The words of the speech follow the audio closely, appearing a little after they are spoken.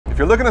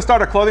you're looking to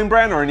start a clothing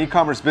brand or an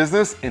e-commerce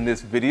business, in this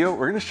video,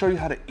 we're gonna show you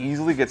how to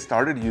easily get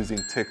started using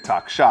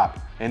TikTok Shop.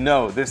 And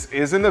no, this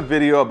isn't a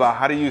video about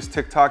how to use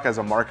TikTok as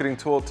a marketing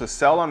tool to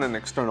sell on an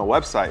external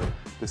website.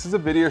 This is a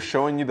video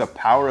showing you the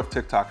power of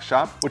TikTok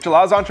Shop, which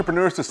allows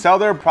entrepreneurs to sell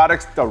their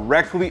products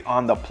directly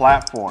on the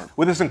platform.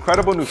 With this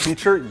incredible new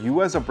feature,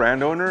 you as a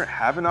brand owner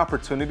have an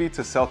opportunity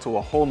to sell to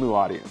a whole new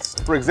audience.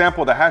 For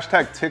example, the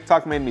hashtag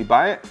TikTok made me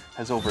buy it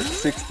has over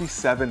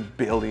 67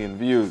 billion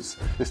views.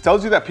 This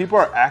tells you that people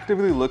are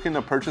actively looking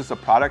to purchase a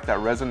product that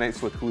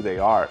resonates with who they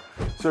are.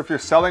 So if you're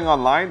selling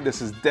online,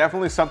 this is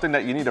definitely something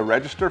that you need to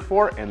register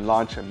for and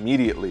launch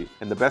immediately.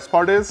 And the best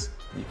part is,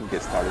 you can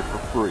get started for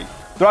free.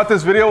 Throughout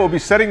this video, we'll be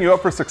setting you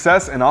up for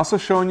success and also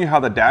showing you how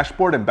the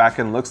dashboard and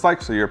backend looks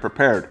like so you're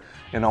prepared.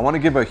 And I want to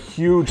give a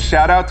huge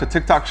shout out to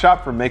TikTok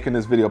Shop for making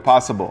this video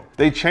possible.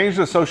 They changed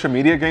the social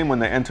media game when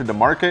they entered the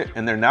market,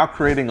 and they're now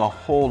creating a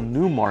whole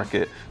new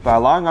market by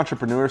allowing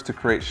entrepreneurs to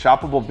create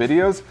shoppable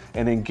videos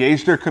and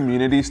engage their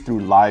communities through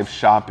live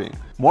shopping.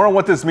 More on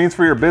what this means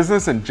for your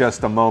business in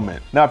just a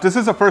moment. Now, if this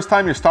is the first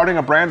time you're starting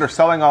a brand or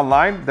selling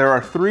online, there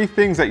are 3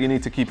 things that you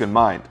need to keep in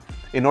mind.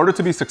 In order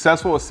to be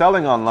successful with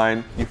selling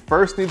online, you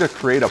first need to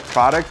create a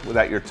product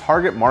that your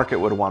target market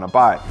would want to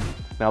buy.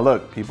 Now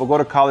look, people go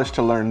to college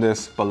to learn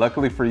this, but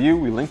luckily for you,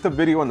 we linked the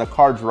video in the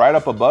cards right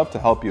up above to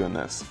help you in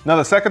this. Now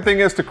the second thing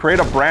is to create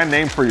a brand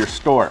name for your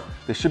store.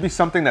 This should be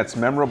something that's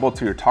memorable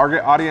to your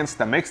target audience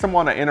that makes them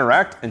want to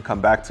interact and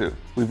come back to.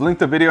 We've linked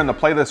the video in the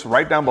playlist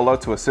right down below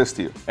to assist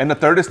you. And the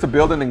third is to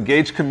build an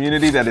engaged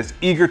community that is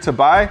eager to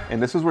buy,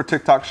 and this is where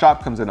TikTok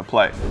Shop comes into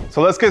play.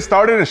 So let's get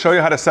started and show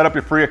you how to set up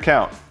your free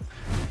account.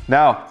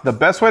 Now, the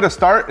best way to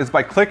start is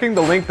by clicking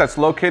the link that's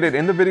located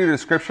in the video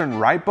description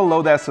right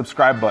below that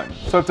subscribe button.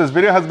 So if this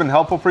video has been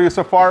helpful for you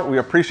so far, we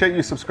appreciate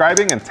you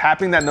subscribing and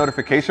tapping that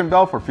notification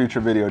bell for future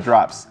video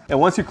drops. And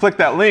once you click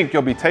that link,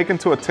 you'll be taken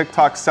to a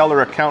TikTok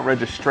seller account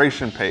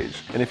registration page.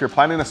 And if you're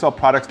planning to sell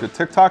products through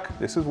TikTok,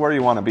 this is where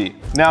you want to be.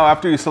 Now,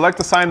 after you select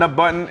the sign up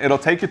button, it'll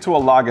take you to a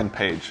login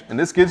page. And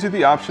this gives you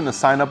the option to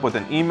sign up with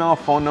an email,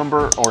 phone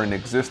number, or an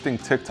existing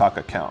TikTok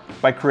account.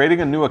 By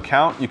creating a new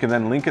account, you can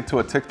then link it to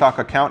a TikTok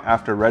account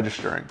after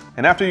registering.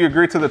 And after you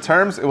agree to the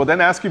terms, it will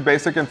then ask you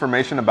basic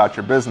information about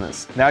your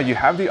business. Now you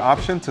have the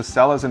option to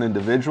sell as an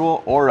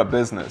individual or a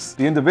business.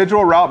 The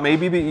individual route may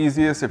be the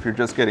easiest if you're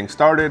just getting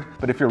started,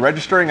 but if you're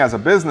registering as a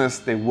business,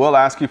 they will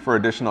ask you for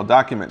additional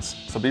documents.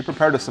 So be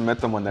prepared to submit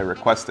them when they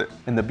request it.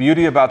 And the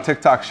beauty about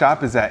TikTok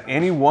Shop is that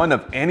any one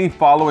of any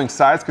following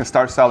sites can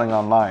start selling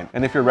online.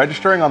 And if you're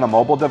registering on a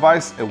mobile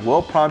device, it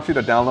will prompt you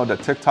to download the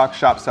TikTok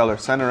Shop Seller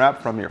Center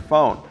app from your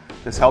phone.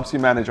 This helps you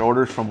manage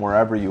orders from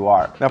wherever you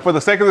are. Now for the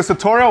sake of this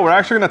tutorial, we're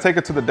actually gonna take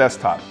it to the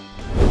desktop.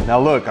 Now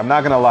look, I'm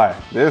not gonna lie,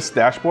 this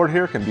dashboard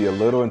here can be a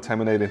little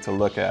intimidating to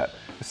look at,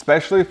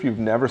 especially if you've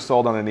never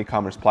sold on an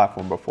e-commerce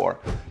platform before.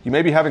 You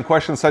may be having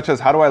questions such as,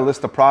 how do I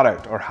list a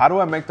product? Or how do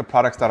I make the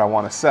products that I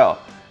wanna sell?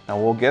 Now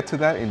we'll get to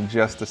that in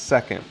just a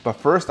second. But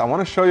first, I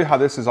wanna show you how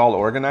this is all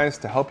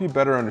organized to help you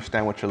better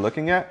understand what you're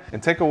looking at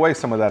and take away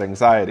some of that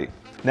anxiety.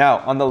 Now,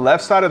 on the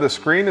left side of the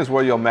screen is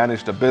where you'll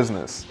manage the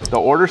business. The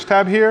orders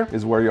tab here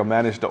is where you'll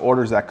manage the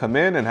orders that come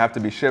in and have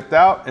to be shipped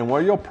out, and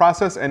where you'll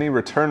process any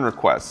return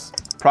requests.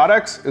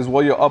 Products is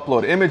where you'll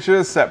upload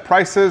images, set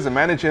prices, and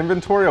manage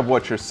inventory of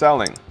what you're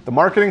selling. The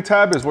marketing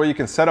tab is where you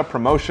can set up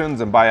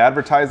promotions and buy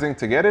advertising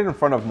to get it in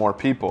front of more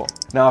people.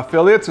 Now,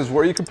 affiliates is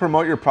where you can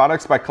promote your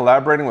products by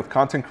collaborating with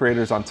content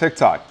creators on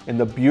TikTok. And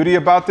the beauty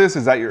about this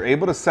is that you're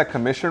able to set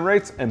commission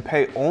rates and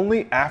pay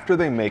only after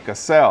they make a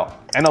sale.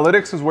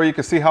 Analytics is where you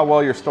can see how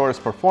well your store is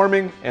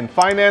performing, and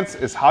finance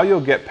is how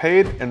you'll get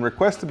paid and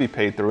request to be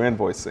paid through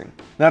invoicing.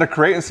 Now to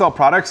create and sell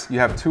products, you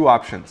have 2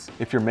 options.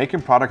 If you're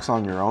making products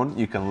on your own,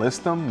 you can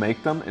list them,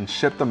 make them, and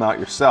ship them out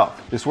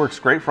yourself. This works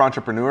great for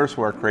entrepreneurs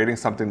who are creating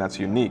something that's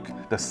unique.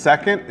 The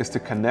second is to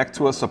connect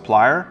to a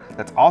supplier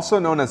that's also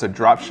known as a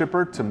drop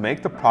shipper to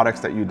make the products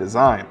that you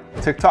design.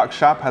 TikTok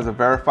Shop has a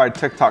verified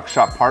TikTok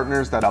Shop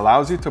partners that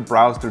allows you to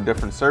browse through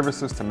different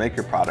services to make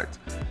your product.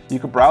 You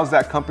can browse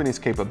that company's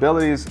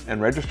capabilities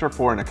and register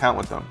for an account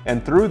with them.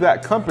 And through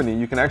that company,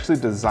 you can actually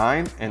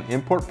design and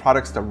import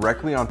products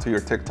directly onto your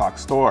TikTok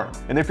store.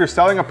 And if you're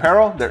selling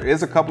apparel, there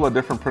is a couple of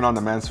different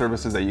print-on-demand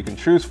services that you can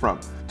choose from.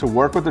 To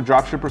work with the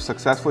dropshipper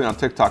successfully on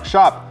TikTok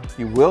Shop,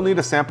 you will need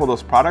to sample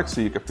those products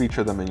so you can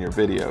feature them in your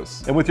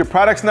videos. And with your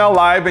products now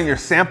live and your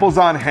samples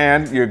on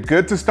hand, you're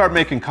good to start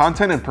making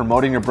content and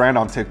promoting your brand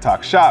on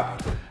TikTok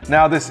Shop.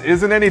 Now, this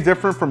isn't any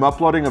different from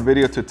uploading a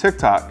video to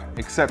TikTok,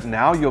 except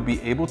now you'll be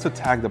able to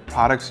tag the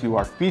products you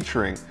are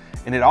featuring,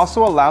 and it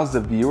also allows the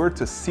viewer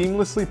to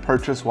seamlessly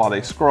purchase while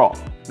they scroll.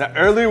 Now,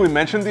 earlier we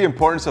mentioned the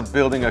importance of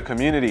building a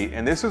community,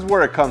 and this is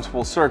where it comes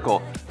full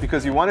circle,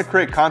 because you want to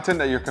create content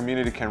that your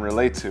community can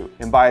relate to.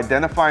 And by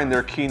identifying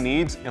their key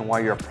needs and why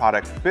your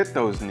product fit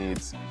those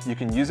needs, you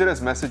can use it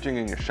as messaging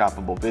in your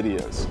shoppable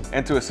videos.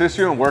 And to assist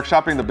you in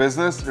workshopping the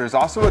business, there's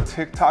also a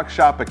TikTok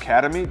Shop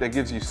Academy that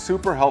gives you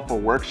super helpful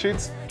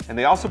worksheets And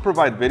they also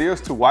provide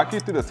videos to walk you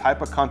through the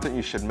type of content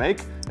you should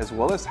make, as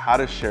well as how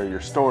to share your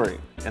story.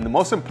 And the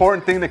most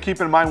important thing to keep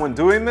in mind when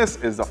doing this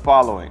is the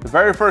following. The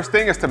very first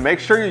thing is to make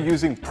sure you're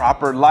using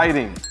proper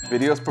lighting.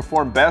 Videos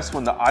perform best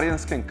when the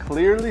audience can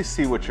clearly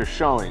see what you're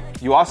showing.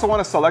 You also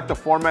want to select a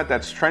format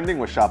that's trending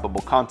with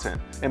shoppable content.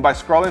 And by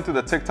scrolling through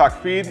the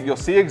TikTok feed, you'll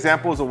see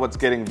examples of what's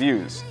getting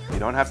views. You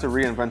don't have to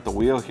reinvent the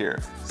wheel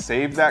here.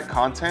 Save that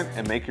content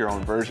and make your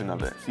own version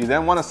of it. You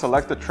then want to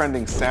select the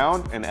trending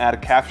sound and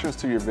add captions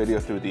to your video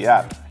through the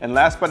app. And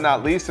last but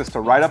not least is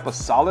to write up a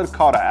solid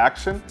call to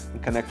action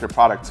and connect your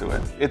product to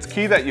it. It's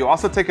key that you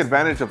also take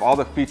advantage of all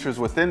the features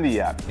within the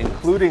app,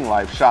 including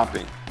live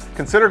shopping.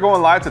 Consider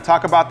going live to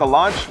talk about the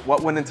launch,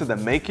 what went into the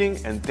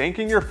making, and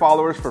thanking your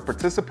followers for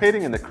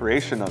participating in the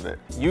creation of it.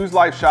 Use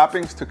live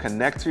shoppings to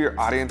connect to your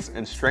audience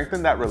and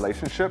strengthen that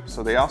relationship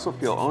so they also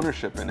feel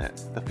ownership in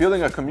it. The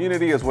feeling of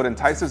community is what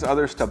entices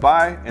others to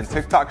buy, and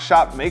TikTok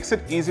Shop makes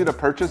it easy to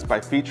purchase by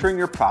featuring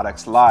your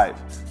products live.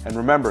 And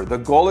remember, the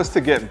goal is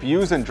to get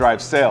views and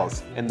drive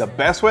sales. And the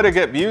best way to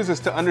get views is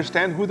to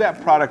understand who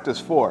that product is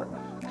for.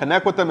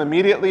 Connect with them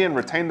immediately and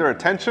retain their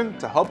attention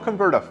to help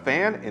convert a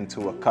fan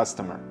into a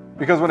customer.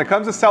 Because when it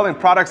comes to selling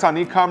products on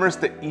e-commerce,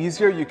 the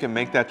easier you can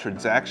make that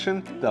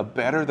transaction, the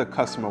better the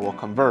customer will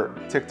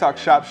convert. TikTok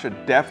Shop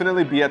should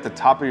definitely be at the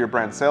top of your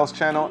brand sales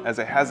channel, as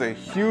it has a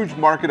huge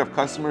market of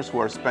customers who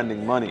are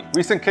spending money.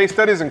 Recent case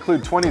studies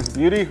include 20s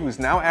Beauty, who's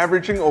now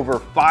averaging over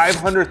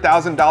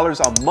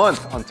 $500,000 a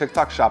month on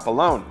TikTok Shop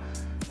alone.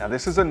 Now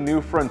this is a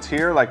new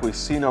frontier like we've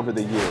seen over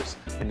the years,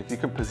 and if you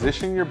can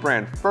position your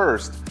brand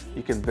first,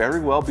 you can very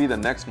well be the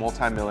next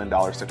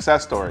multi-million-dollar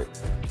success story.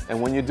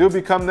 And when you do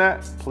become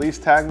that, please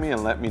tag me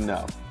and let me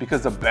know.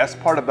 Because the best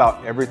part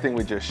about everything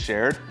we just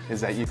shared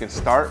is that you can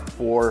start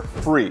for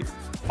free.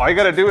 All you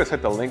gotta do is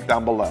hit the link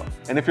down below.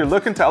 And if you're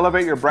looking to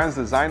elevate your brand's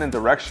design and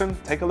direction,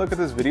 take a look at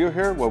this video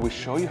here where we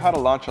show you how to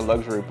launch a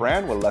luxury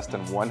brand with less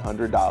than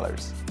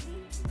 $100.